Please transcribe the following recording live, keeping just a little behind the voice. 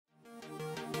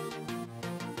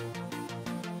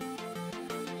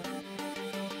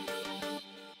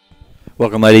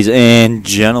Welcome, ladies and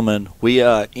gentlemen. We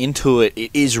are into it.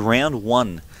 It is round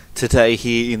one today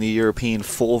here in the European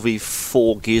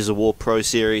 4v4 Gears of War Pro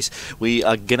Series. We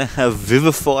are going to have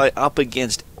Vivify up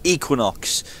against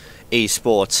eQuinox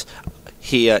Esports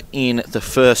here in the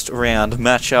first round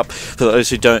matchup. For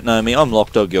those who don't know me, I'm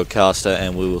Lockdog, your caster,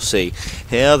 and we will see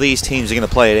how these teams are going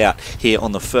to play it out here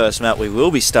on the first map. We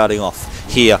will be starting off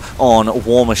here on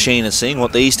War Machine and seeing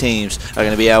what these teams are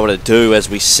going to be able to do as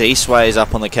we see Sways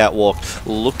up on the catwalk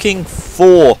looking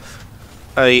for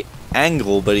a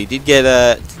angle, but he did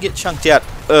get chunked out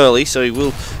early, so he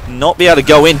will not be able to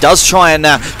go in. Does try and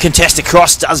contest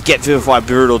across, does get Vivify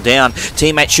Brutal down.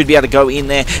 Teammate should be able to go in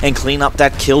there and clean up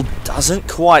that kill. Doesn't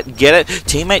quite get it.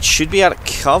 Teammate should be able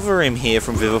to cover him here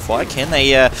from Vivify. Can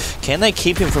they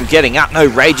keep him from getting up? No,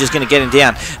 Rage is going to get him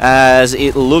down, as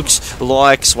it looks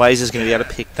like Sways is going to be able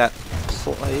to pick that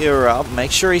player up,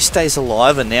 make sure he stays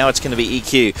alive, and now it's going to be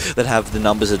EQ that have the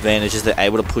numbers advantage as they're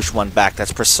able to push one back.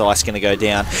 That's Precise going to go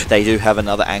down. They do have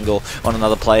another angle on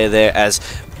another player there, as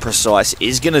Precise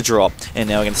is going to drop, and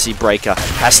now we're going to see Breaker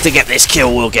has to get this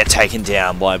kill, will get taken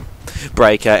down by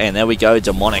Breaker, and there we go.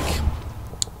 Demonic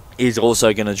is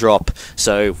also going to drop,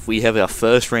 so we have our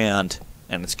first round,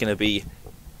 and it's going to be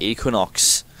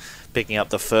eQuinox picking up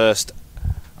the first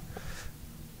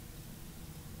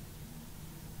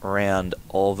round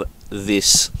of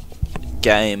this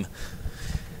game,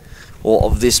 or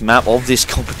of this map, of this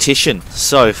competition.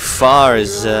 So far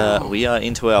as we are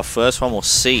into our first one, we'll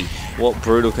see what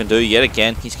Brutal can do yet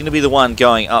again. He's going to be the one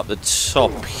going up the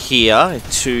top here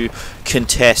to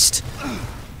contest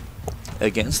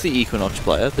against the eQuinox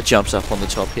player that jumps up on the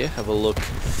top here. Have a look.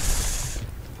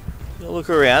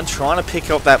 Look around, trying to pick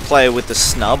up that player with the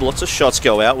snub. Lots of shots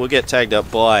go out. We'll get tagged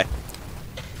up by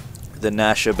the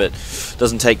Nasher, but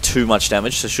doesn't take too much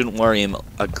damage, so shouldn't worry him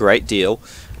a great deal,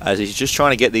 as he's just trying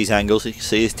to get these angles. You can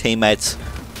see his teammates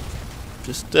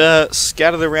just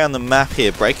scattered around the map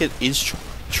here. Breaker is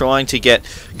trying to get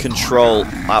control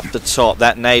up the top.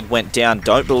 That nade went down.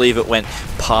 Don't believe it went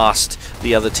past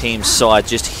the other team's side,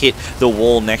 just hit the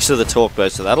wall next to the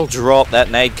Torqueboat, so that'll drop. That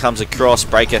nade comes across.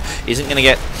 Breaker isn't going to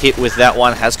get hit with that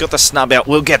one, has got the snub out,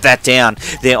 will get that down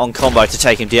there on combo to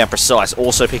take him down. Precise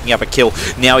also picking up a kill.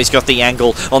 Now he's got the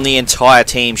angle on the entire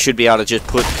team, should be able to just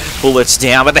put bullets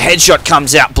down, but the headshot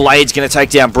comes out. Blade's going to take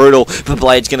down Brutal, but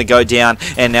Blade's going to go down,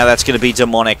 and now that's going to be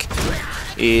Demonic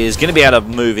is going to be able to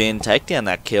move in, take down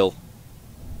that kill.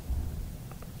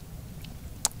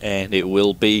 And it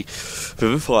will be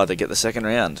Vivify to get the second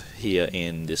round here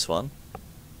in this one.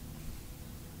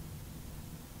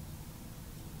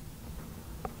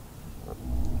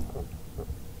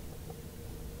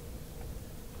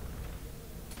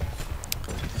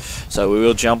 So we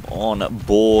will jump on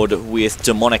board with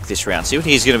Demonic this round. See what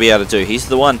he's going to be able to do. He's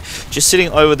the one just sitting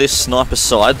over this sniper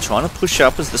side, trying to push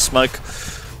up as the smoke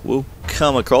will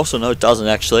come across. Or no, it doesn't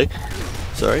actually.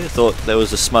 Sorry, I thought there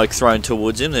was a smoke thrown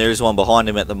towards him. There is one behind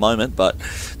him at the moment, but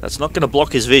that's not going to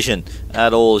block his vision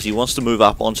at all, as he wants to move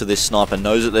up onto this sniper,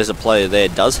 knows that there's a player there,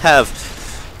 does have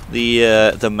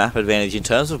the map advantage in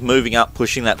terms of moving up,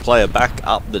 pushing that player back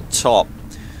up the top.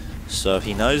 So if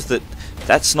he knows that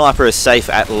that sniper is safe,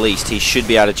 at least he should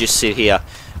be able to just sit here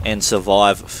and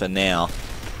survive for now.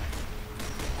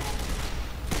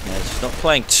 He's not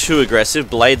playing too aggressive.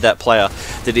 Blade, that player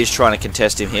that is trying to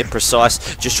contest him here.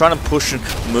 Precise, just trying to push and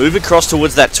move across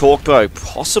towards that Torqueboat.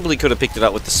 Possibly could have picked it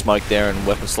up with the smoke there and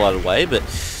weapon slide away, but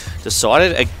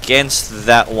decided against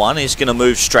that one. He's going to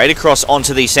move straight across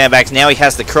onto these sandbags. Now he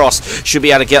has the cross. Should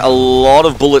be able to get a lot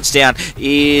of bullets down.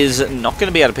 Is not going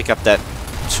to be able to pick up that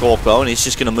Torqueboat, and he's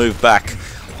just going to move back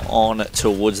on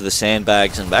towards the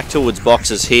sandbags and back towards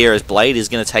boxes here, as Blade is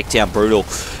going to take down Brutal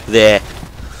there.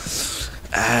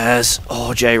 As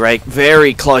J-Rake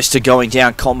very close to going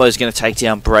down. Combo's going to take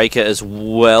down Breaker as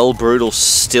well. Brutal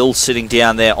still sitting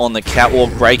down there on the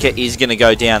catwalk. Breaker is going to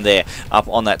go down there up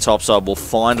on that top side. We'll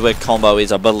find where Combo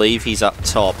is. I believe he's up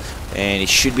top, and he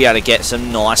should be able to get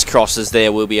some nice crosses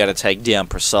there. We'll be able to take down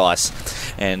Precise,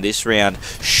 and this round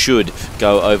should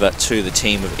go over to the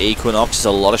team of eQuinox. As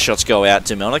a lot of shots go out.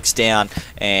 Demonic's down,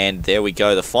 and there we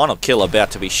go. The final kill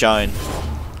about to be shown.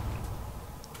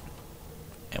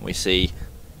 And we see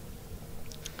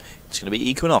it's going to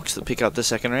be eQuinox that pick up the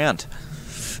second round.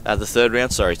 The third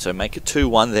round, sorry. So make it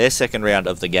 2-1, their second round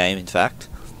of the game, in fact.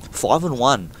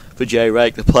 5-1 for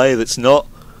J-Rake, the player that's not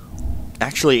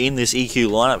actually in this EQ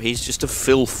lineup. He's just a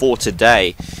fill for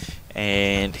today,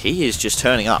 and he is just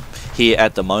turning up here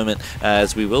at the moment,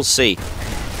 as we will see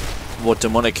what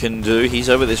Demonic can do. He's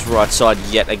over this right side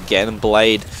yet again.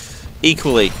 Blade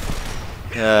equally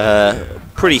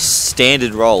pretty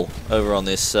standard role over on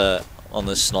this on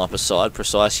the sniper side.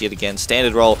 Precise yet again.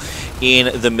 Standard roll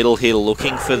in the middle here,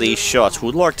 looking for these shots.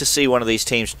 Would like to see one of these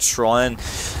teams try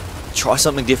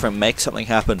something different, make something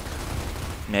happen.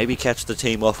 Maybe catch the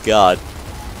team off guard.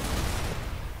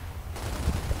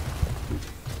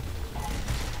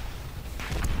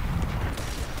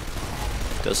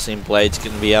 Does seem Blade's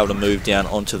going to be able to move down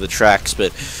onto the tracks,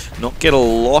 but not get a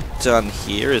lot done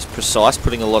here as Precise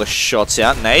putting a lot of shots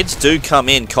out. Nades do come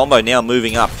in. Combo now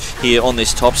moving up here on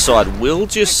this top side. Will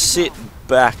just sit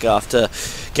back after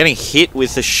getting hit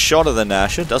with the shot of the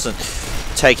Nasher. Doesn't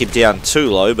take him down too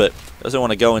low, but doesn't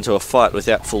want to go into a fight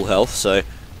without full health, so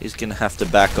he's going to have to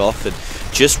back off and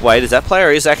just wait as that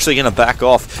player is actually going to back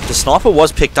off. The sniper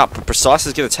was picked up, but Precise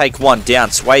is going to take one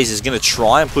down. Sways is going to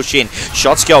try and push in.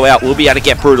 Shots go out. We'll be able to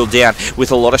get Brutal down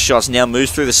with a lot of shots. Now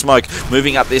moves through the smoke,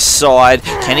 moving up this side.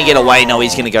 Can he get away? No,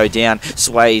 he's going to go down.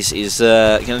 Sways is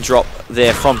going to drop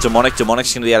there from Demonic.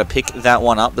 Demonic's going to be able to pick that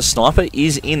one up. The sniper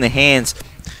is in the hands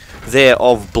there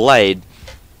of Blade.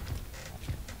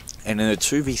 And in a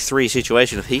 2v3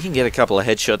 situation, if he can get a couple of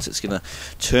headshots, it's going to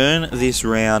turn this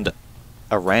round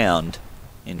around,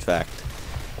 in fact.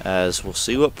 As we'll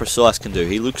see what Precise can do.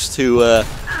 He looks to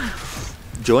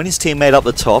join his teammate up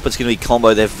the top. It's going to be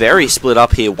Combo. They're very split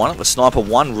up here. One at the sniper,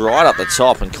 one right up the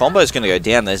top. And Combo's going to go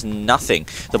down. There's nothing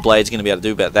the Blade's going to be able to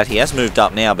do about that. He has moved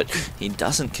up now, but he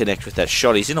doesn't connect with that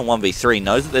shot. He's in a 1v3.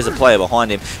 Knows that there's a player behind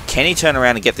him. Can he turn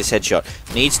around and get this headshot?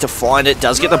 Needs to find it.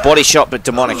 Does get the body shot, but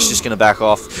Demonic's just going to back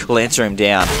off. Lancer him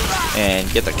down and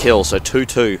get the kill. So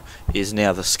 2-2 is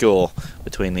now the score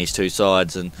between these two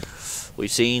sides. And we've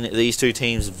seen these two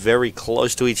teams very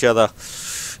close to each other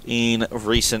in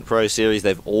recent Pro Series.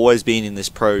 They've always been in this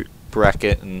Pro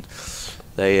bracket, and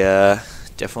they are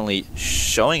definitely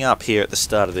showing up here at the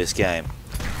start of this game.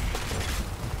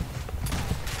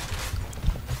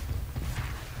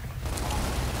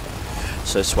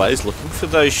 So Sway's looking for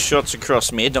those shots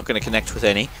across mid, not going to connect with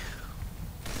any.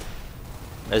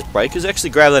 As Breaker's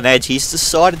actually grabbed an edge, he's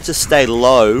decided to stay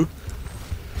low.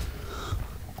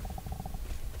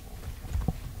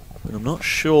 But I'm not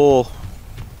sure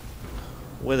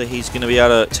whether he's going to be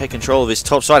able to take control of his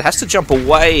top side. Has to jump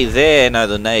away there. No,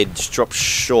 the nade just dropped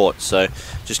short, so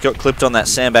just got clipped on that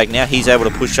sandbag. Now he's able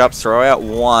to push up, throw out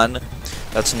one.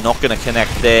 That's not going to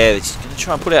connect there. He's going to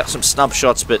try and put out some snub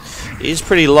shots, but it is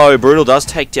pretty low. Brutal does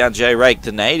take down J-Rake.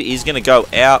 The nade is going to go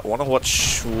out. Want to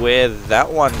watch where that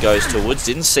one goes towards.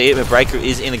 Didn't see it, but Breaker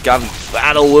is in a gun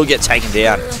battle. Will get taken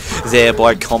down there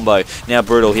by Combo. Now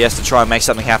Brutal, he has to try and make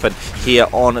something happen here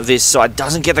on this side.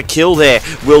 Doesn't get the kill there.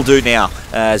 Will do now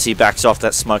as he backs off.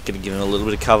 That smoke going to give him a little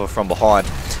bit of cover from behind.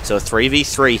 So a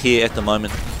 3v3 here at the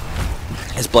moment.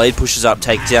 As Blade pushes up,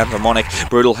 take down Demonic.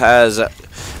 Brutal has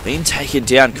been taken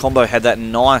down. Combo had that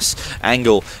nice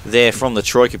angle there from the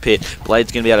Troika pit.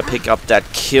 Blade's going to be able to pick up that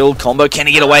kill. Combo, can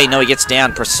he get away? No, he gets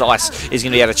down. Precise is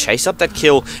going to be able to chase up that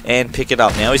kill and pick it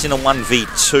up. Now he's in a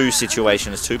 1v2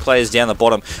 situation. There's two players down the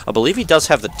bottom. I believe he does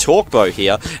have the torque bow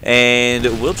here, and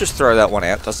we'll just throw that one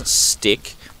out. Doesn't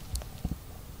stick,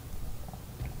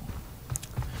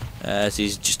 as he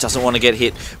just doesn't want to get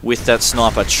hit with that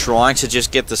sniper, trying to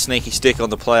just get the sneaky stick on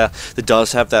the player that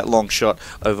does have that long shot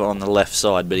over on the left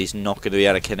side, but he's not going to be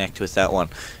able to connect with that one.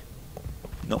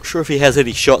 Not sure if he has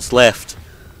any shots left.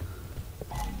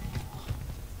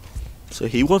 So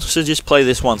he wants to just play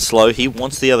this one slow. He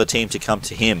wants the other team to come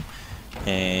to him.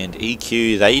 And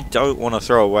EQ, they don't want to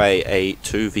throw away a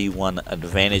 2v1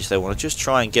 advantage. They want to just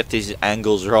try and get these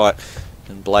angles right.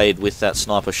 And Blade with that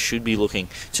sniper should be looking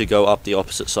to go up the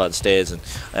opposite side stairs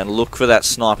and look for that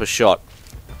sniper shot.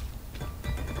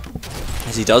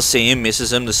 As he does see him,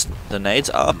 misses him. The nades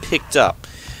are picked up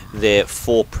there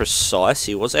for Precise.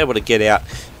 He was able to get out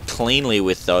cleanly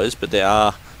with those, but there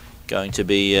are going to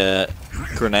be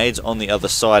grenades on the other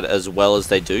side as well. As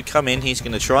they do come in, he's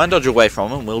going to try and dodge away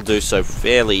from them. Will do so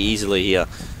fairly easily here.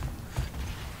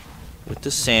 With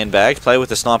the sandbags, play with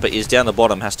the sniper is down the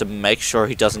bottom, has to make sure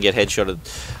he doesn't get headshotted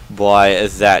by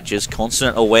that. Just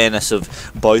constant awareness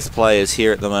of both players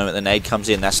here at the moment. The nade comes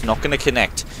in, that's not going to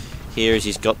connect. Here as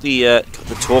he's got the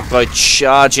torque bow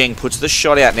charging, puts the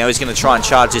shot out. Now he's going to try and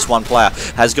charge this one player.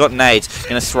 Has got nades,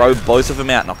 going to throw both of them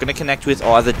out. Not going to connect with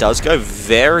either. Does go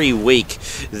very weak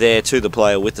there to the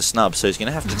player with the snub, so he's going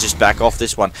to have to just back off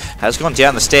this one. Has gone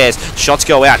down the stairs. Shots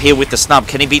go out here with the snub.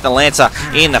 Can he beat the Lancer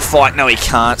in the fight? No, he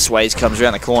can't. Sways comes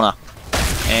around the corner,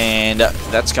 and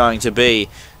that's going to be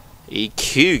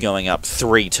EQ going up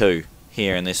 3-2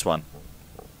 here in this one.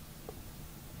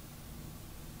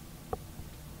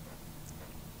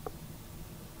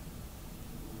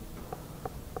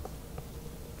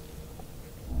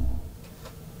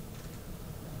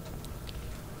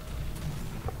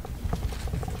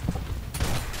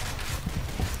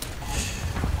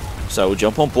 So we'll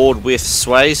jump on board with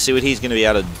Sway, see what he's going to be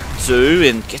able to do,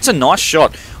 and gets a nice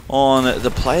shot on the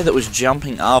player that was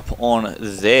jumping up on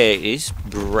there. It is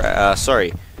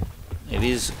it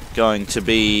is going to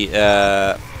be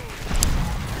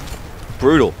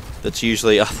Brutal. That's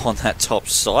usually up on that top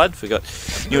side.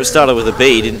 Knew it started with a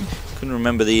B. Couldn't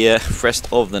remember the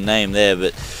rest of the name there,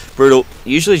 but Brutal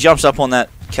usually jumps up on that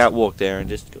catwalk there and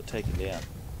just got taken down.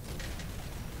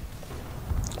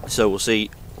 So we'll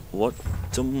see what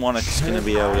Demonic's going to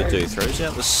be able to do. Throws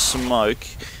out the smoke,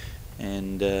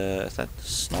 and that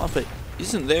sniper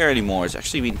isn't there anymore. It's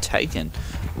actually been taken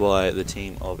by the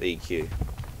team of EQ.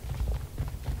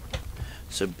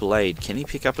 So Blade, can he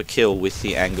pick up a kill with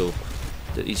the angle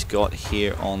that he's got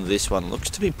here on this one? Looks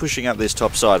to be pushing up this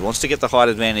top side. Wants to get the height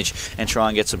advantage and try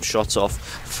and get some shots off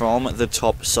from the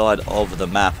top side of the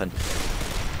map. And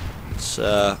it's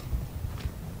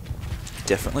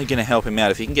definitely going to help him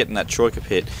out if he can get in that Troika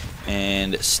pit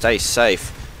and stay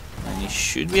safe. And he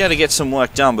should be able to get some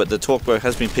work done, but the torque bow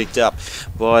has been picked up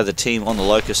by the team on the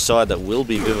Locust side. That will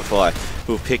be Vivify,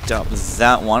 who have picked up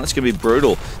that one. It's going to be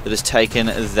Brutal that has taken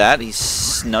that. He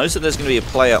knows that there's going to be a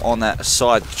player on that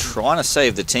side trying to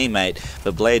save the teammate,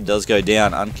 but Blade does go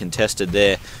down uncontested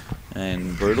there.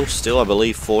 And Brutal still, I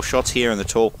believe, 4 shots here in the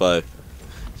torque bow.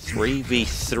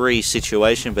 3v3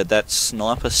 situation, but that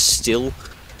sniper still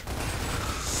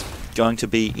going to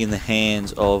be in the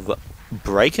hands of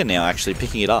Breaker now, actually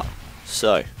picking it up.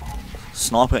 So,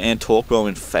 sniper and torque bow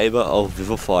in favour of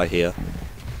Vivify here.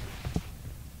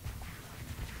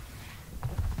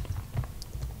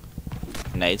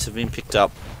 Nades have been picked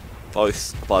up by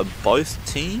both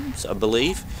teams, I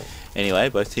believe. Anyway,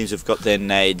 both teams have got their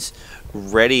nades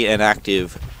ready and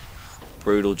active.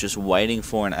 Brutal just waiting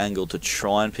for an angle to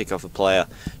try and pick off a player,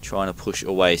 trying to push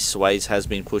away. Sways has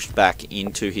been pushed back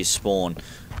into his spawn.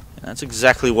 That's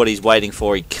exactly what he's waiting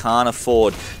for. He can't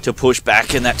afford to push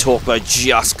back, and that torque bow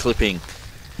just clipping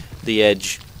the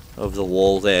edge of the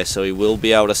wall there. So he will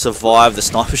be able to survive. The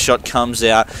sniper shot comes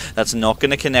out. That's not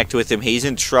going to connect with him. He's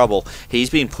in trouble.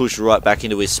 He's been pushed right back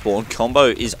into his spawn. Combo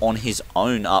is on his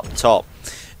own up top.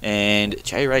 And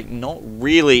J-Rake not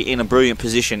really in a brilliant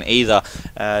position either,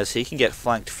 as he can get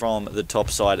flanked from the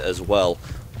top side as well.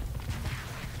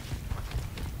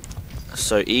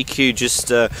 So EQ just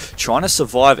trying to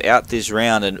survive out this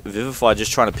round, and Vivify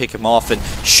just trying to pick him off, and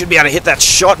should be able to hit that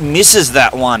shot. Misses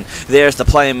that one. There's the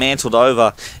player mantled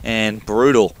over, and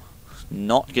Brutal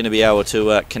not going to be able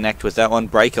to connect with that one.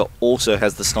 Breaker also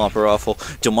has the sniper rifle.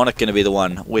 Demonic going to be the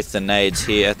one with the nades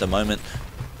here at the moment.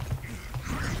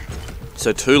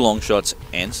 So 2 long shots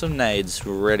and some nades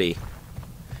ready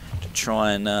to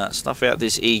try and snuff out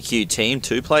this EQ team.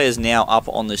 2 players now up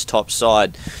on this top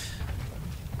side.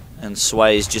 And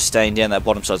Sway is just staying down that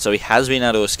bottom side, so he has been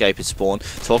able to escape his spawn.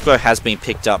 Torque bow has been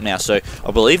picked up now, so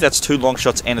I believe that's 2 long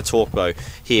shots and a torque bow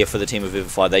here for the team of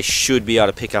Vivify. They should be able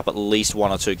to pick up at least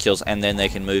 1 or 2 kills, and then they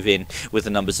can move in with the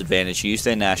numbers advantage, use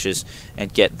their Nashes,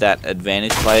 and get that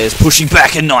advantage. Players pushing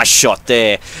back, a nice shot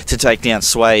there to take down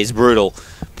Sway's. Brutal,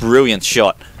 brilliant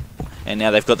shot. And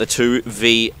now they've got the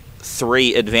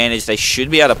 2v3 advantage. They should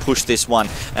be able to push this one,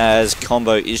 as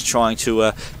Combo is trying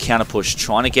to counter push,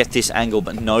 trying to get this angle,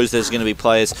 but knows there's going to be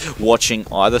players watching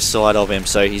either side of him,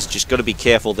 so he's just got to be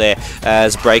careful there,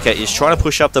 as Breaker is trying to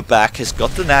push up the back, has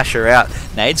got the Nasher out.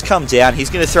 Nades come down,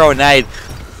 he's going to throw a nade,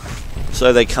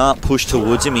 so they can't push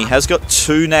towards him. He has got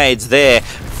 2 nades there,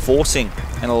 forcing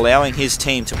and allowing his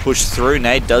team to push through.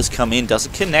 Nade does come in,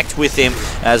 doesn't connect with him,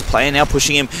 as player now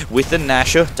pushing him with the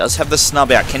Nasher. Does have the snub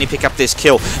out. Can he pick up this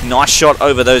kill? Nice shot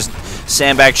over those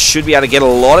sandbags. Should be able to get a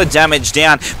lot of damage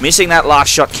down. Missing that last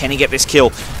shot. Can he get this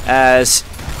kill? As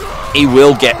he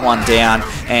will get one down,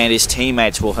 and his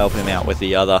teammates will help him out with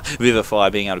the other. Vivify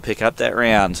being able to pick up that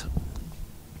round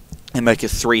and make it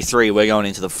 3-3. We're going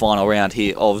into the final round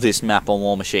here of this map on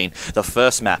War Machine. The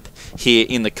first map here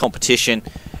in the competition,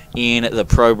 in the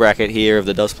pro bracket here of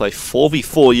the Doesplay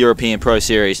 4v4 European Pro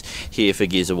Series here for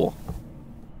Gears of War.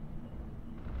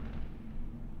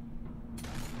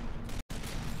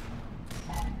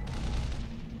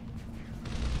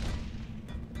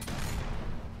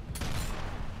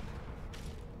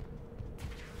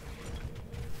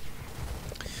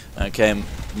 Okay,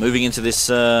 moving into this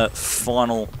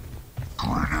final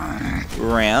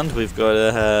round, we've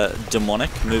got Demonic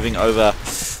moving over.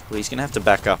 Well, he's going to have to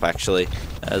back up, actually,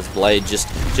 as Blade just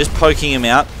poking him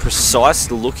out. Precise,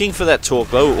 looking for that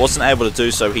torque bow. Wasn't able to do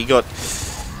so. He got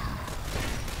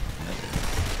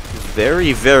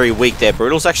very, very weak there.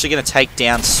 Brutal's actually going to take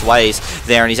down Sways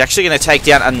there, and he's actually going to take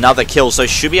down another kill, so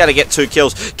should be able to get 2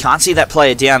 kills. Can't see that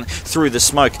player down through the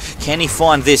smoke. Can he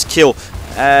find this kill?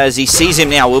 As he sees him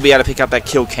now, we'll be able to pick up that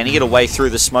kill. Can he get away through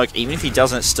the smoke? Even if he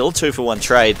doesn't, it's still a 2-for-1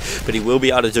 trade, but he will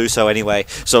be able to do so anyway.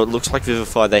 So it looks like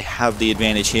Vivify, they have the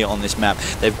advantage here on this map.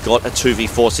 They've got a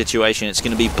 2v4 situation. It's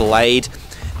going to be Blade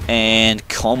and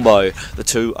Combo, the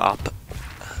two up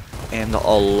and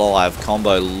alive.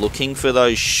 Combo looking for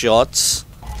those shots,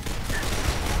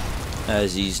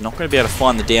 as he's not going to be able to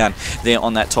find the down there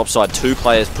on that top side. Two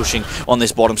players pushing on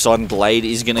this bottom side, and Blade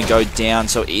is going to go down,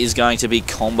 so it is going to be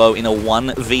Combo in a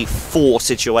 1v4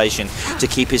 situation to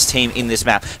keep his team in this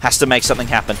map. Has to make something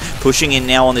happen. Pushing in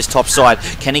now on this top side.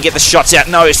 Can he get the shots out?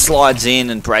 No, slides in,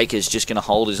 and Breaker's just going to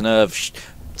hold his nerve.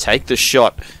 Take the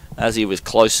shot as he was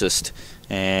closest,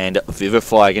 and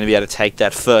Vivify are going to be able to take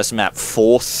that first map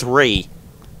 4-3.